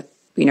I guess that,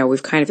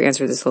 we've kind of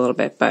answered this a little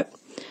bit, but.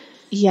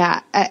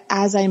 Yeah,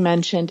 as I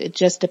mentioned, it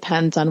just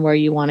depends on where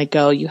you want to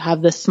go. You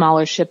have the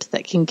smaller ships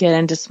that can get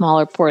into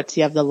smaller ports.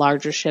 You have the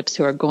larger ships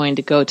who are going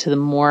to go to the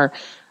more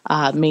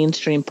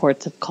mainstream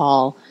ports of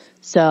call.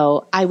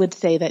 So I would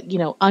say that,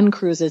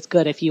 Uncruise is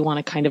good if you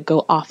want to kind of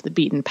go off the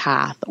beaten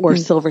path, or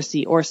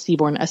Silversea or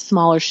Seabourn, a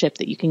smaller ship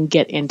that you can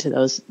get into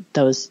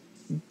those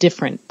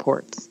different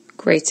ports.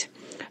 Great.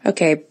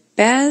 Okay.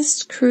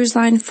 Best cruise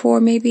line for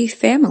maybe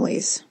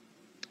families?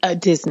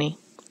 Disney.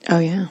 Oh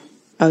yeah.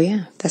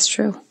 That's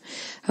true.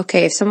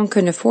 Okay. If someone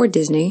couldn't afford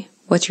Disney,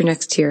 what's your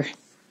next tier?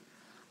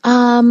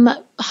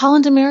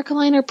 Holland America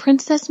Line or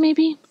Princess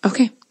maybe?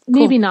 Okay.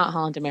 Cool. Maybe not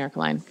Holland America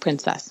Line,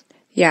 Princess.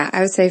 Yeah,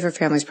 I would say for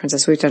families,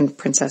 Princess. We've done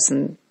Princess,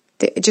 and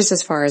just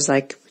as far as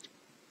like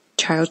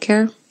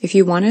childcare, if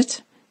you want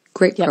it,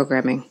 great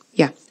programming.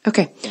 Yeah.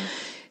 Okay. Yeah.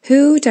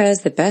 Who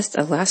does the best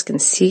Alaskan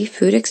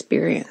seafood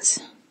experience?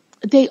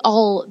 They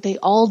all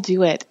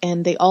do it,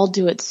 and they all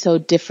do it so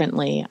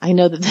differently. I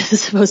know that this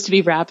is supposed to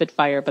be rapid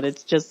fire, but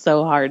it's just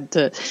so hard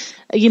to,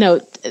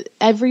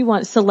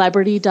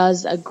 Celebrity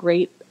does a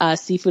great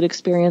seafood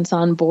experience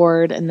on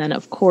board. And then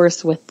of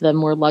course with the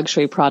more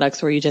luxury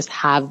products where you just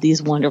have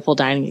these wonderful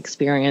dining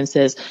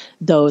experiences,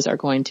 those are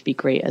going to be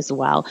great as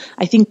well.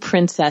 I think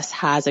Princess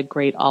has a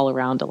great all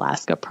around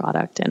Alaska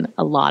product, and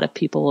a lot of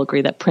people will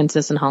agree that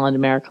Princess and Holland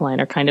America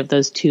Line are kind of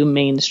those two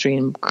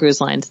mainstream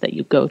cruise lines that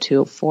you go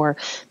to for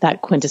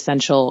that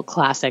quintessential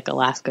classic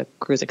Alaska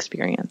cruise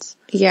experience.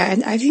 Yeah.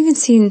 And I've even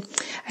seen,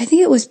 I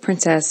think it was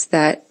Princess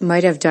that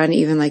might have done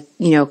even like,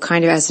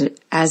 kind of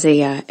as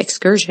a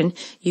excursion,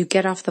 you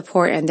get off the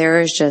port and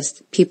there is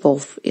just people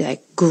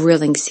like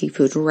grilling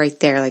seafood right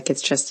there. Like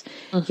it's just,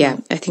 yeah,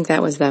 I think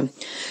that was them.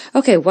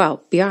 Okay.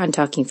 Well, beyond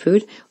talking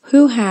food,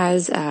 who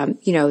has,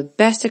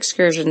 best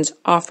excursions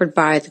offered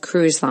by the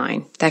cruise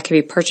line that can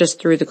be purchased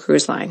through the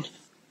cruise line?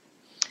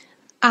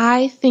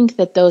 I think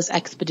that those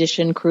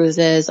expedition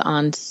cruises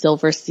on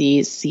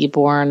Silversea,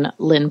 Seabourn,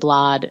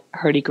 Lindblad,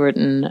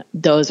 Hurtigruten,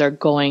 those are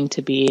going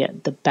to be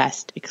the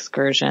best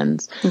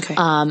excursions. Okay.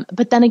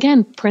 But then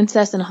again,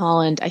 Princess and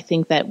Holland, I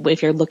think that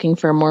if you're looking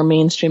for a more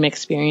mainstream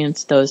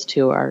experience, those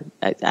two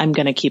I'm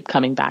going to keep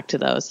coming back to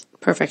those.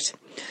 Perfect.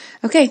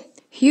 Okay.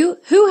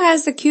 Who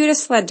has the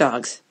cutest sled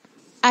dogs?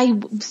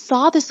 I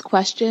saw this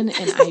question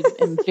and I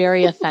am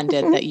very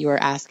offended that you are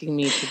asking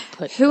me to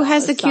put who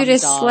has the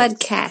cutest dogs. Sled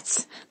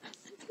cats?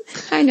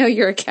 I know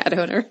you're a cat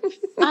owner.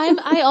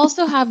 I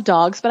also have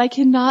dogs, but I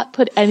cannot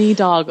put any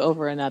dog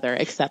over another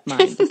except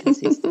mine because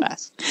he's the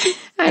best.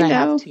 I know. I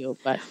have two,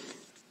 but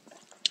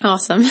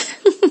awesome.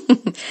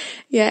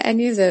 Yeah,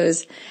 any of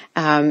those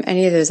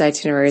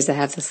itineraries that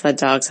have the sled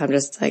dogs, I'm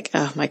just like,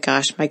 oh my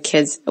gosh, my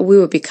kids, we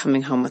would be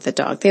coming home with a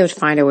dog. They would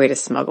find a way to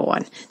smuggle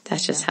one.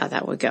 That's just how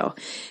that would go.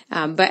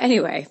 But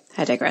anyway,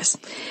 I digress.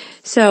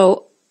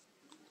 So,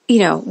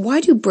 why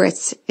do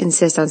Brits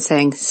insist on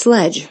saying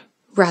sledge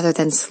rather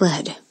than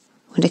sled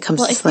when it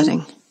comes to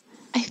sledding?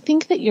 I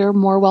think that you're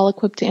more well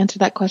equipped to answer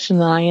that question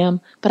than I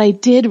am, but I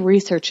did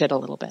research it a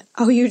little bit.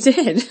 Oh, you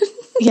did?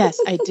 Yes,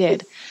 I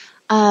did.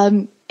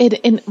 And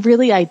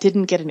really I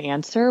didn't get an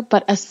answer,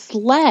 but a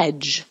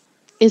sledge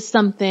is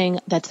something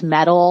that's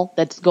metal,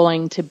 that's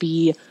going to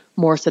be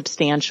more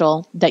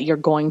substantial, that you're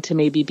going to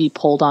maybe be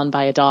pulled on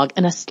by a dog.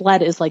 And a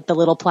sled is like the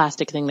little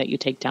plastic thing that you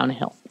take down a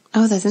hill.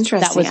 Oh, that's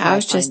interesting.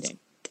 That was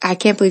I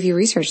can't believe you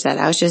researched that.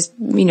 I was just,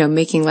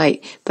 making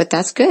light, but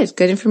that's good.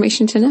 Good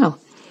information to know.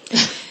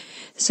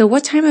 So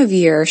what time of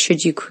year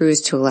should you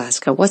cruise to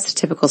Alaska? What's the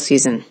typical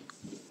season?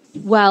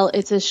 Well,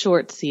 it's a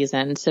short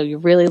season, so you're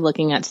really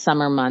looking at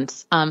summer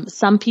months.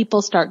 Some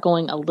people start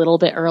going a little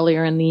bit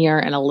earlier in the year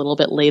and a little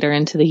bit later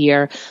into the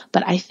year,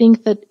 but I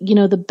think that,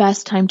 the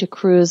best time to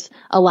cruise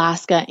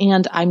Alaska,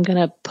 and I'm going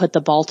to put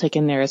the Baltic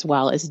in there as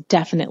well, is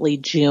definitely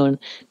June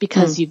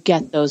because you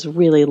get those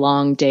really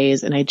long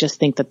days, and I just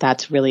think that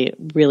that's really,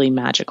 really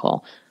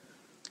magical.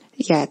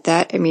 Yeah,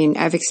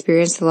 I've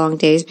experienced the long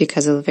days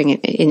because of living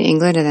in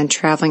England and then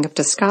traveling up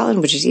to Scotland,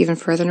 which is even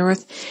further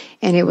north,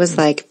 and it was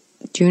like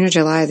June or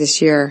July this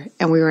year,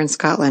 and we were in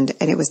Scotland,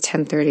 and it was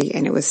 10:30,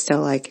 and it was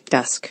still like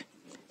dusk.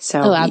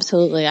 So, oh,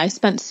 absolutely. I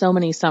spent so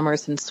many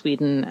summers in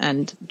Sweden,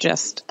 and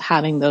just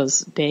having those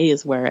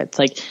days where it's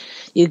like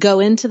you go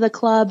into the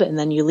club and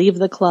then you leave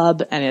the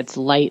club, and it's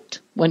light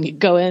when you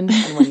go in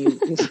and when you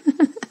leave.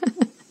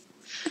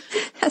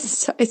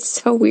 It's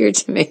so weird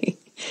to me.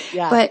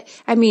 Yeah. But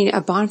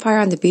a bonfire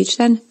on the beach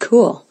then?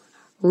 Cool.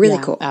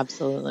 Really cool.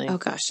 Absolutely. Oh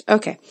gosh.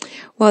 Okay.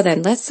 Well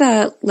then,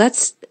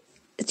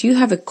 do you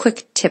have a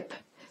quick tip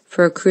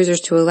for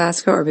cruisers to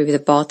Alaska or maybe the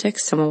Baltic?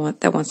 Someone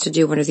that wants to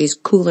do one of these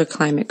cooler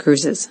climate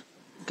cruises.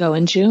 Go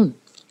in June.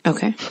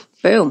 Okay.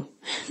 Boom.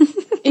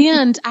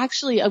 And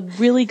actually a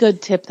really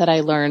good tip that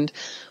I learned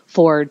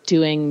for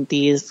doing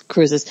these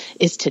cruises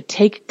is to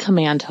take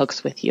command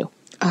hooks with you.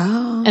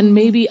 Oh. And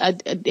maybe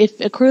if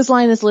a cruise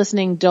line is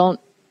listening, don't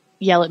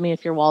yell at me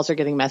if your walls are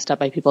getting messed up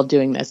by people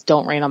doing this.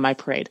 Don't rain on my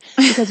parade.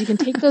 Because you can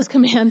take those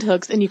command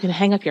hooks and you can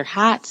hang up your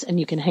hats and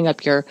you can hang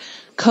up your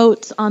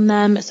coats on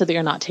them so that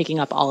you're not taking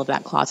up all of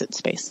that closet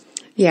space.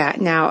 Yeah.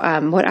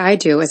 Now, what I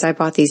do is I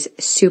bought these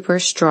super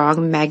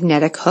strong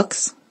magnetic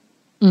hooks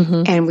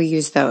and we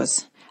use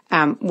those,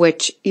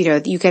 which,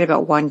 you get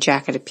about one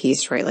jacket a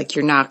piece, right? Like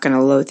you're not going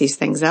to load these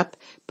things up,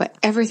 but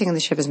everything on the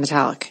ship is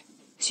metallic.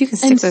 So you can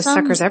stick those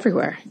suckers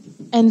everywhere.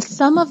 And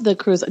some of the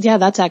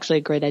that's actually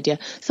a great idea.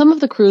 Some of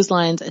the cruise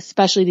lines,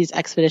 especially these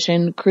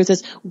expedition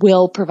cruises,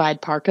 will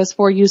provide parkas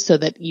for you so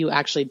that you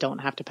actually don't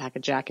have to pack a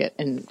jacket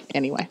in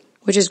any way.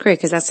 Which is great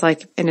because that's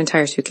like an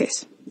entire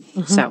suitcase.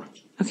 So,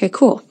 okay,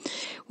 cool.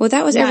 Well,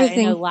 that was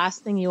everything. And the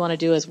last thing you want to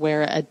do is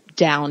wear a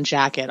down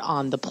jacket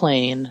on the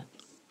plane.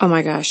 Oh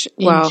my gosh.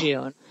 In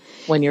June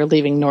when you're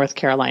leaving North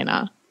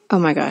Carolina. Oh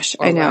my gosh.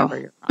 I know. Wherever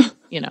you're from.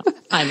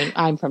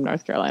 I'm from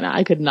North Carolina.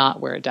 I could not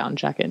wear a down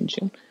jacket in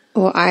June.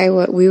 Well,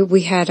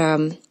 we had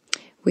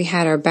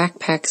our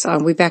backpacks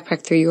on. We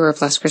backpacked through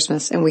Europe last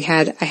Christmas, and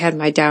I had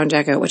my down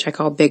jacket, which I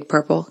call Big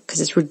Purple,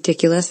 because it's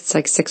ridiculous. It's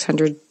like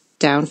 600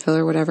 down fill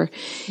or whatever.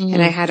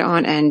 And I had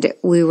on, and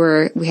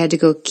we had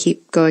to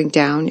keep going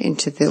down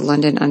into the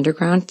London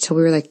Underground. So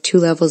we were like 2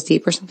 levels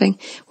deep or something,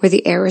 where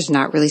the air is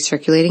not really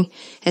circulating.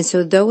 And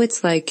so though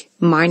it's like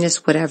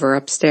minus whatever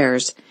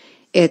upstairs,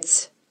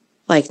 it's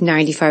like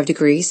 95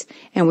 degrees,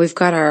 and we've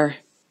got our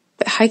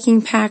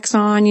hiking packs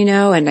on,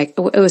 and it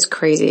was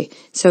crazy.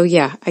 So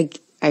yeah,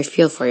 I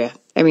feel for you.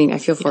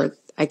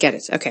 I get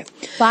it. Okay.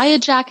 Buy a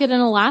jacket in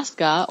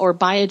Alaska or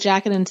buy a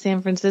jacket in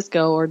San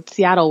Francisco or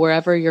Seattle,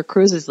 wherever your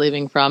cruise is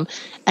leaving from,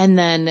 and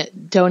then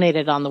donate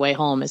it on the way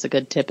home is a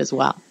good tip as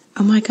well.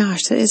 Oh my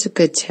gosh, that is a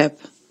good tip.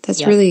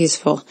 That's really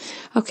useful.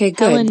 Okay,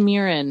 good. Helen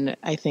Mirren,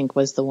 I think,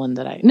 was the one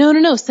that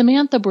No.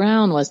 Samantha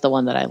Brown was the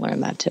one that I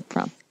learned that tip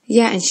from.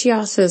 Yeah, and she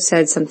also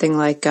said something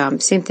like,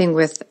 same thing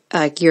with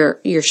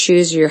your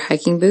shoes or your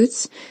hiking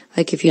boots.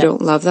 Like if you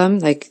don't love them,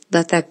 like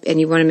let that, and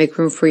you want to make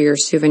room for your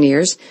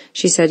souvenirs.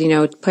 She said,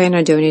 plan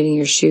on donating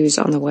your shoes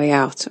on the way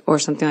out or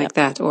something like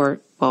that. Or,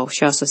 well,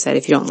 she also said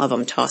if you don't love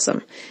them, toss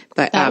them.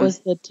 But that was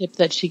the tip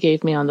that she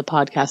gave me on the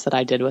podcast that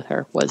I did with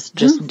her, was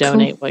just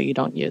donate what you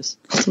don't use.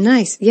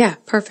 Nice. Yeah,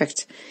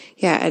 perfect.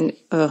 Yeah, and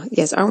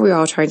yes, aren't we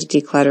all trying to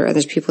declutter? And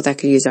there's people that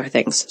could use our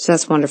things. So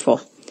that's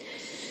wonderful.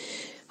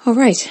 All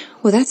right.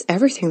 Well, that's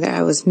everything that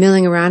I was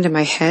milling around in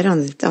my head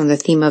on the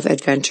theme of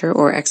adventure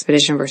or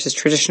expedition versus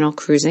traditional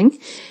cruising.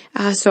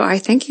 So I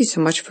thank you so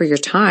much for your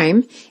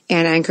time,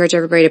 and I encourage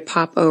everybody to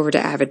pop over to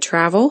Avid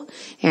Travel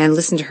and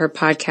listen to her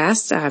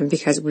podcast,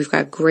 because we've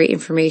got great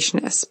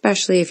information,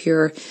 especially if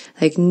you're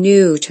like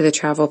new to the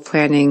travel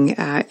planning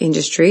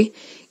industry.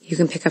 You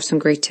can pick up some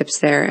great tips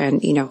there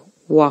and,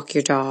 walk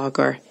your dog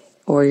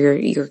or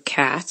your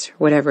cat,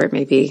 whatever it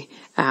may be,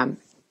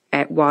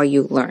 while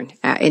you learn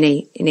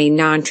in a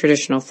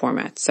non-traditional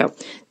format. So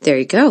there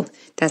you go.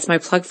 That's my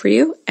plug for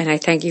you, and I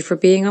thank you for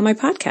being on my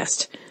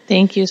podcast.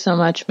 Thank you so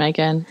much,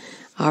 Megan.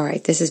 All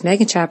right. This is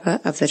Megan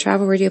Chapa of the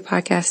Travel Radio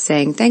Podcast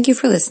saying thank you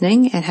for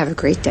listening and have a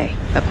great day.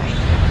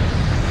 Bye-bye.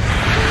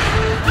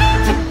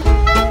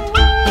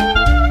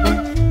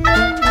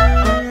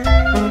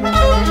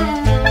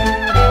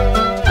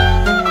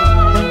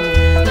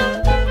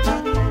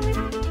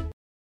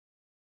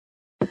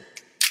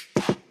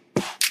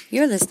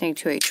 You're listening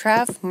to a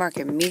Trav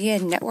Market Media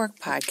Network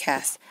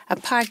podcast, a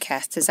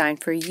podcast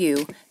designed for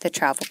you, the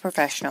travel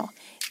professional.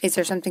 Is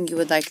there something you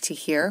would like to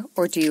hear,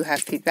 or do you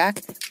have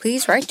feedback?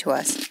 Please write to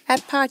us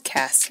at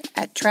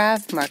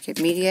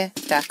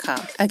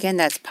podcasts@travmarketmedia.com. Again,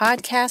 that's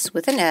podcasts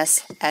with an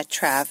S at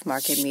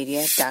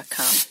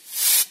travmarketmedia.com.